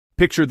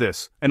Picture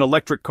this, an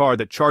electric car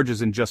that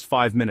charges in just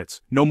 5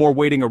 minutes, no more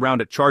waiting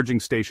around at charging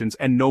stations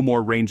and no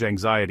more range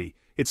anxiety.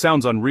 It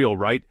sounds unreal,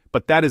 right?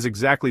 But that is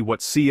exactly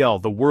what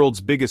CATL, the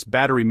world's biggest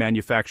battery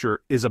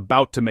manufacturer, is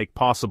about to make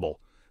possible.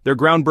 Their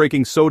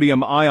groundbreaking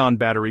sodium-ion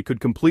battery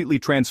could completely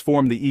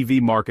transform the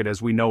EV market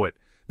as we know it.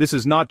 This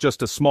is not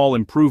just a small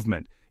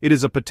improvement, it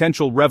is a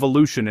potential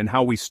revolution in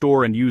how we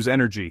store and use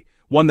energy,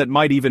 one that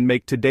might even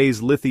make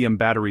today's lithium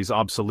batteries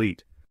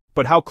obsolete.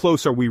 But how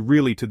close are we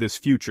really to this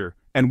future,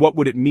 and what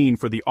would it mean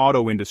for the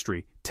auto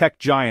industry, tech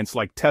giants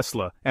like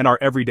Tesla, and our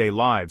everyday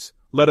lives?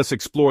 Let us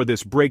explore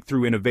this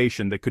breakthrough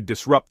innovation that could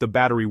disrupt the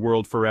battery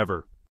world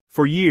forever.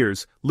 For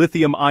years,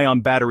 lithium-ion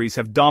batteries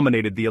have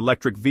dominated the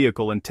electric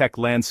vehicle and tech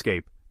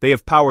landscape. They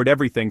have powered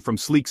everything from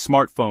sleek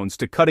smartphones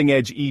to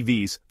cutting-edge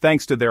EVs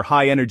thanks to their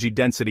high energy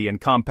density and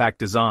compact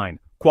design,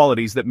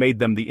 qualities that made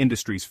them the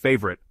industry's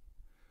favorite.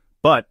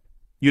 But,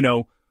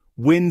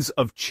 winds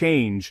of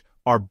change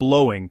are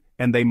blowing,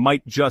 and they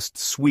might just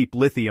sweep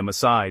lithium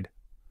aside.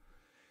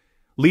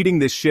 Leading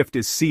this shift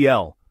is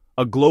CATL,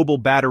 a global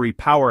battery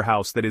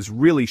powerhouse that is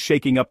really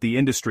shaking up the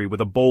industry with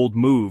a bold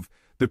move,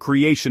 the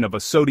creation of a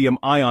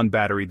sodium-ion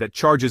battery that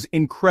charges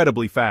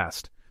incredibly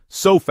fast.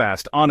 So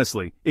fast,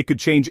 honestly, it could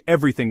change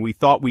everything we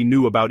thought we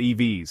knew about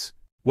EVs.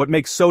 What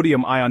makes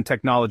sodium-ion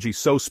technology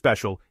so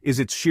special is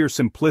its sheer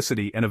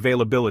simplicity and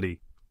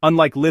availability.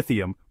 Unlike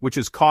lithium, which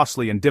is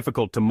costly and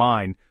difficult to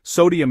mine,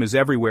 sodium is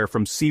everywhere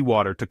from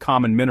seawater to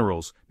common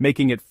minerals,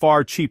 making it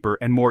far cheaper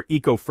and more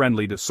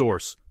eco-friendly to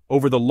source.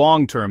 Over the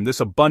long term,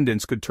 this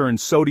abundance could turn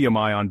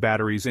sodium-ion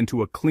batteries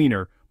into a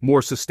cleaner,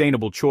 more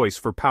sustainable choice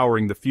for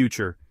powering the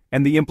future,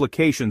 and the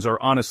implications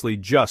are honestly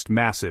just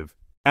massive.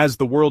 As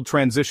the world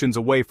transitions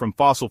away from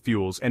fossil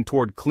fuels and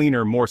toward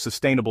cleaner, more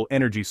sustainable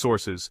energy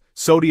sources,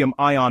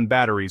 sodium-ion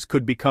batteries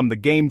could become the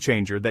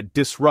game-changer that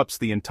disrupts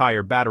the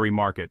entire battery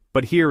market.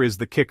 But here is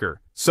the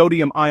kicker.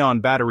 Sodium-ion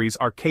batteries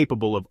are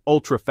capable of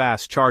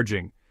ultra-fast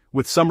charging,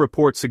 with some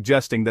reports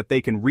suggesting that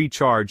they can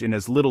recharge in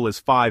as little as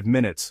 5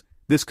 minutes.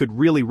 This could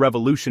really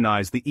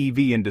revolutionize the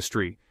EV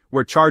industry,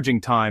 where charging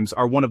times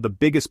are one of the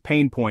biggest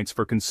pain points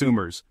for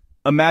consumers.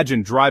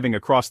 Imagine driving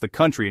across the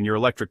country in your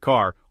electric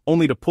car,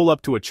 only to pull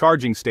up to a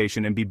charging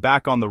station and be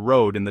back on the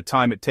road in the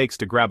time it takes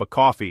to grab a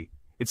coffee.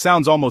 It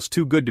sounds almost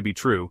too good to be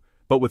true,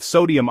 but with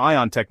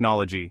sodium-ion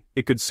technology,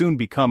 it could soon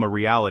become a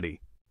reality.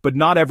 But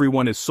not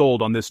everyone is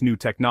sold on this new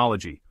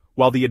technology.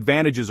 While the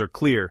advantages are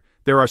clear,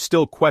 there are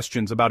still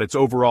questions about its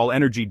overall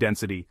energy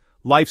density,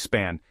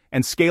 lifespan,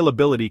 and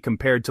scalability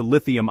compared to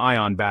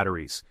lithium-ion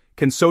batteries.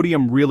 Can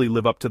sodium really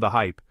live up to the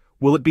hype?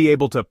 Will it be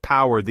able to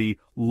power the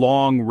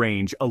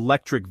long-range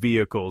electric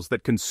vehicles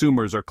that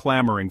consumers are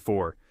clamoring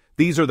for?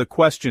 These are the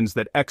questions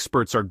that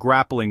experts are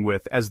grappling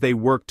with as they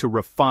work to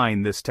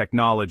refine this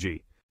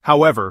technology.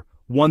 However,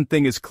 one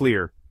thing is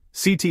clear.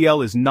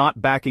 CATL is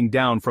not backing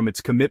down from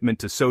its commitment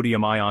to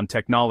sodium-ion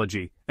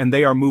technology, and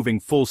they are moving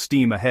full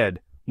steam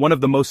ahead. One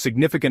of the most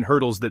significant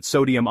hurdles that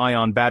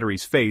sodium-ion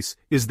batteries face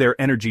is their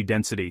energy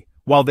density.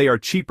 While they are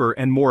cheaper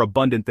and more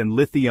abundant than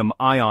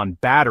lithium-ion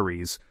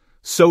batteries,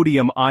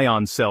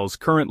 sodium-ion cells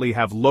currently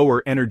have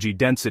lower energy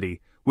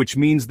density, which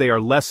means they are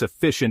less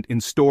efficient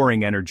in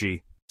storing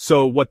energy.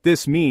 So what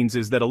this means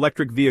is that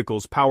electric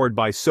vehicles powered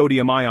by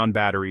sodium-ion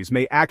batteries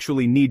may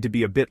actually need to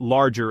be a bit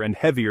larger and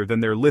heavier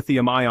than their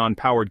lithium-ion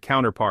powered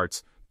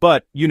counterparts.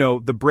 But,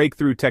 the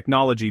breakthrough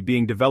technology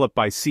being developed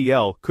by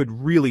CATL could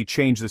really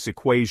change this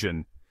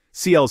equation.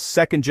 CATL's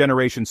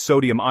second-generation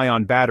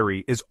sodium-ion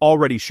battery is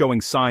already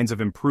showing signs of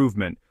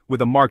improvement,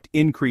 with a marked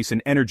increase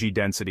in energy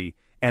density,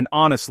 and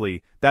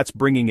honestly, that's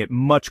bringing it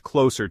much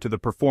closer to the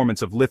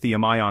performance of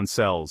lithium-ion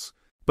cells.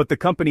 But the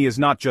company is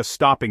not just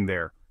stopping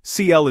there.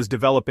 CATL is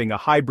developing a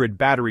hybrid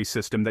battery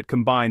system that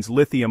combines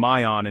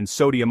lithium-ion and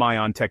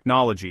sodium-ion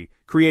technology,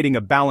 creating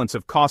a balance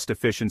of cost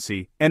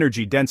efficiency,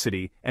 energy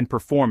density, and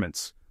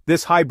performance.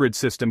 This hybrid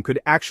system could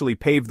actually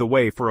pave the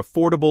way for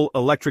affordable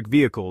electric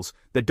vehicles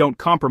that don't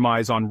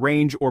compromise on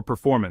range or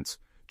performance.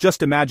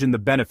 Just imagine the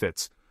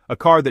benefits. A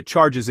car that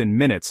charges in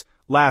minutes,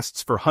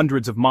 lasts for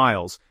hundreds of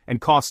miles, and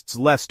costs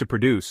less to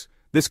produce.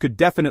 This could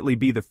definitely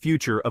be the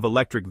future of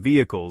electric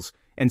vehicles,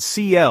 and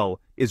CATL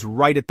is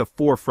right at the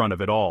forefront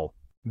of it all.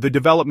 The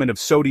development of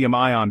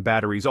sodium-ion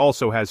batteries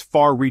also has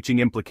far-reaching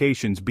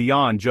implications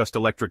beyond just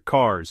electric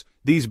cars.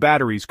 These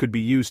batteries could be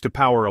used to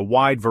power a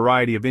wide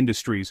variety of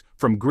industries,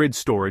 from grid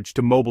storage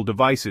to mobile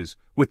devices.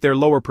 With their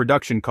lower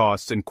production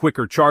costs and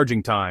quicker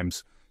charging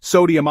times,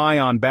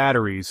 sodium-ion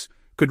batteries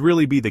could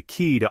really be the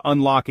key to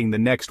unlocking the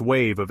next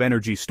wave of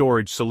energy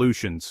storage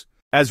solutions.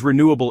 As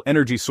renewable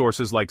energy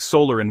sources like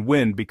solar and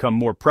wind become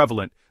more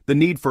prevalent, the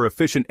need for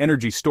efficient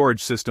energy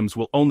storage systems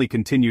will only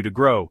continue to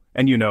grow,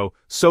 and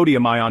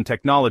sodium-ion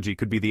technology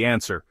could be the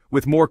answer.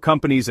 With more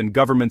companies and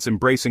governments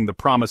embracing the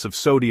promise of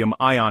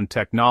sodium-ion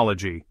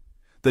technology,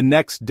 the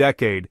next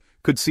decade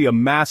could see a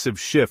massive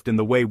shift in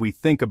the way we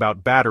think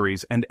about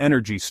batteries and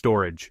energy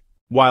storage.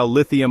 While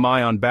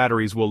lithium-ion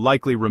batteries will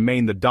likely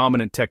remain the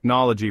dominant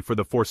technology for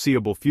the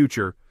foreseeable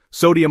future,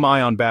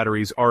 sodium-ion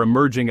batteries are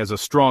emerging as a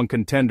strong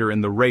contender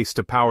in the race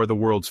to power the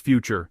world's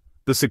future.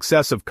 The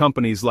success of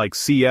companies like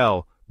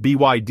CATL,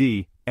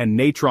 BYD, and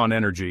Natron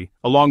Energy,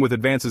 along with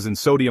advances in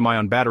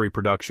sodium-ion battery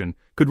production,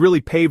 could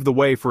really pave the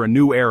way for a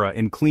new era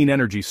in clean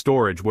energy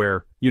storage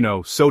where,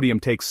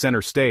 sodium takes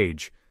center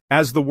stage.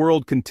 As the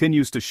world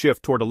continues to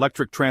shift toward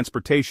electric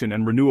transportation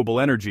and renewable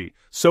energy,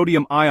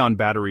 sodium-ion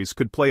batteries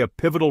could play a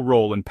pivotal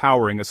role in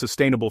powering a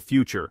sustainable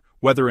future.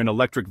 Whether in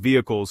electric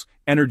vehicles,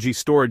 energy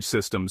storage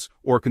systems,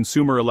 or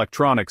consumer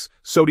electronics,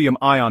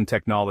 sodium-ion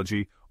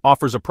technology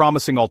offers a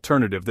promising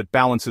alternative that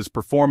balances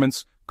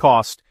performance,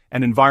 cost,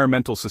 and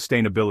environmental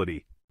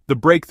sustainability. The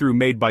breakthrough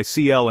made by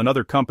CATL and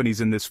other companies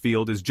in this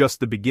field is just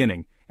the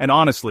beginning, and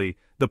honestly,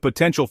 the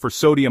potential for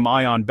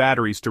sodium-ion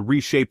batteries to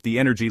reshape the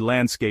energy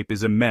landscape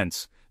is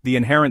immense. The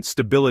inherent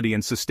stability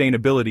and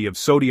sustainability of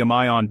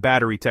sodium-ion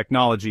battery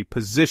technology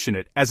position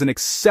it as an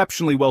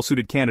exceptionally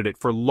well-suited candidate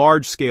for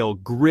large-scale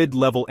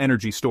grid-level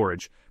energy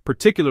storage,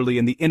 particularly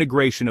in the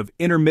integration of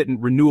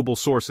intermittent renewable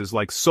sources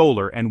like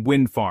solar and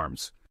wind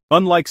farms.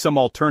 Unlike some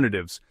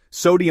alternatives,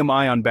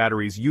 sodium-ion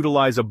batteries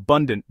utilize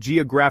abundant,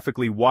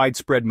 geographically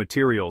widespread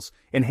materials,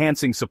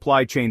 enhancing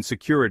supply chain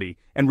security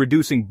and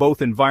reducing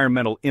both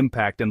environmental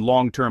impact and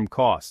long-term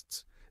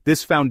costs.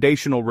 This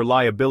foundational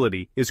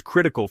reliability is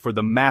critical for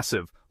the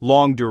massive,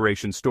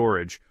 long-duration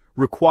storage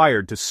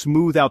required to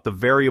smooth out the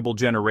variable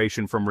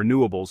generation from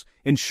renewables,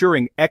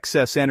 ensuring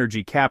excess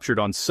energy captured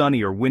on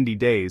sunny or windy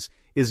days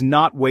is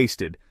not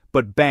wasted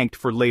but banked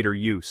for later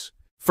use.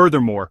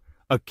 Furthermore,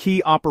 a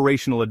key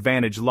operational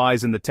advantage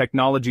lies in the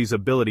technology's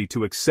ability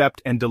to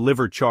accept and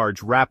deliver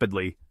charge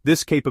rapidly.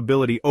 This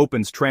capability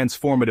opens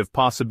transformative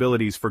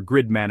possibilities for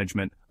grid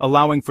management,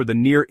 allowing for the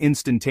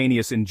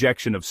near-instantaneous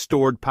injection of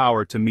stored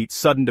power to meet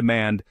sudden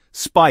demand,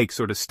 spikes,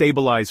 or to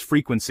stabilize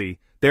frequency,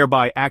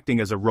 thereby acting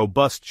as a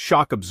robust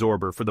shock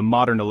absorber for the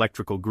modern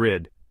electrical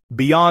grid.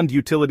 Beyond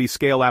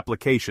utility-scale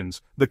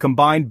applications, the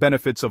combined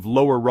benefits of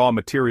lower raw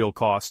material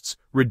costs,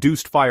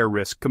 reduced fire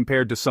risk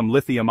compared to some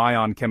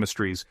lithium-ion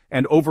chemistries,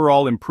 and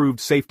overall improved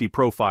safety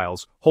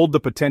profiles hold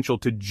the potential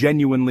to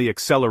genuinely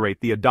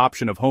accelerate the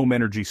adoption of home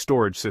energy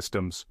storage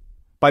systems.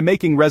 By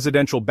making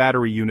residential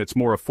battery units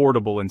more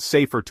affordable and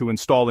safer to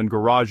install in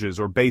garages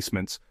or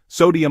basements,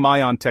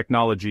 sodium-ion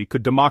technology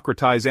could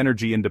democratize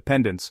energy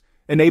independence,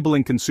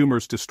 enabling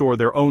consumers to store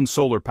their own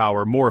solar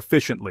power more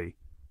efficiently.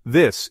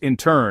 This, in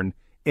turn,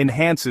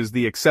 enhances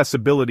the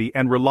accessibility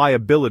and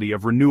reliability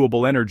of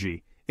renewable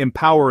energy,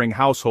 empowering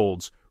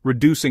households,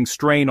 reducing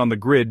strain on the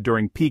grid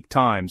during peak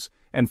times,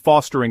 and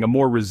fostering a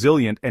more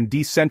resilient and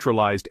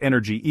decentralized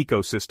energy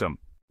ecosystem.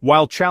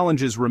 While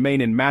challenges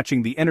remain in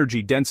matching the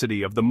energy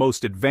density of the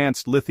most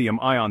advanced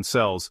lithium-ion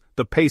cells,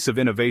 the pace of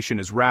innovation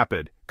is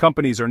rapid.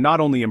 Companies are not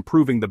only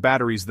improving the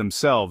batteries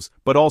themselves,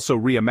 but also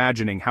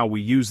reimagining how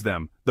we use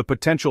them. The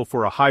potential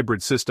for a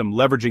hybrid system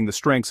leveraging the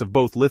strengths of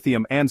both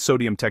lithium and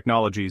sodium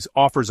technologies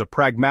offers a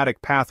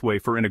pragmatic pathway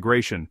for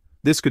integration.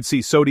 This could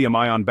see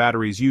sodium-ion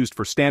batteries used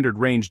for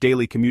standard-range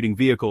daily commuting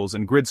vehicles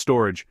and grid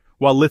storage,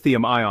 while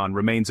lithium-ion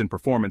remains in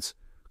performance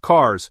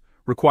cars,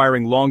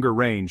 requiring longer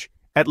range,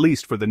 at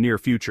least for the near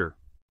future.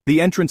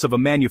 The entrance of a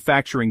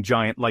manufacturing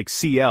giant like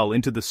CATL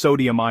into the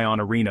sodium-ion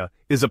arena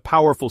is a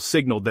powerful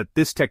signal that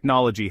this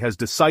technology has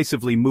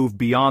decisively moved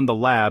beyond the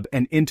lab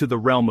and into the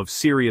realm of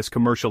serious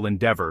commercial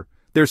endeavor.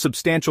 Their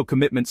substantial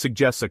commitment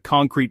suggests a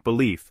concrete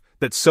belief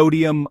that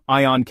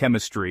sodium-ion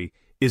chemistry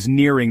is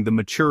nearing the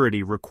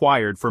maturity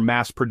required for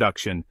mass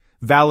production,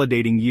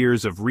 validating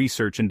years of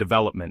research and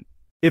development.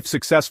 If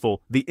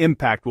successful, the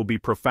impact will be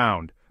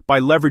profound. By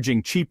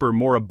leveraging cheaper,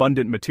 more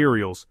abundant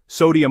materials,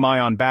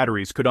 sodium-ion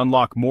batteries could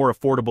unlock more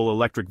affordable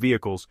electric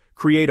vehicles,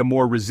 create a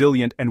more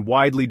resilient and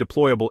widely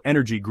deployable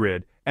energy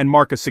grid, and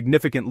mark a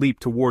significant leap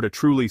toward a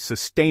truly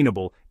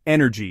sustainable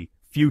energy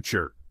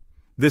future.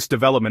 This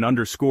development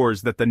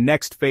underscores that the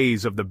next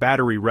phase of the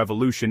battery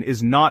revolution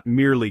is not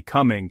merely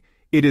coming,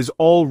 it is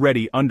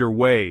already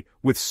underway,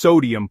 with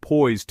sodium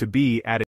poised to be at